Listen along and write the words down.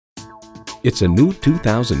It's a new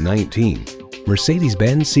 2019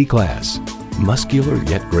 Mercedes-Benz C-Class. Muscular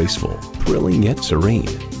yet graceful, thrilling yet serene,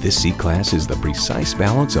 this C-Class is the precise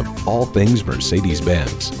balance of all things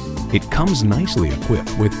Mercedes-Benz. It comes nicely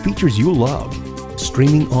equipped with features you'll love: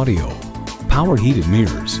 streaming audio, power heated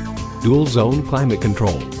mirrors, dual zone climate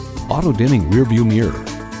control, auto dimming rear view mirror,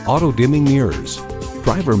 auto dimming mirrors,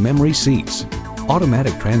 driver memory seats,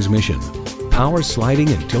 automatic transmission, power sliding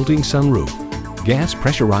and tilting sunroof, gas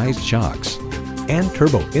pressurized shocks, and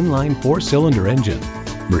turbo inline 4-cylinder engine.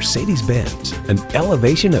 Mercedes-Benz, an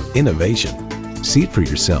elevation of innovation. See it for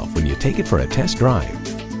yourself when you take it for a test drive.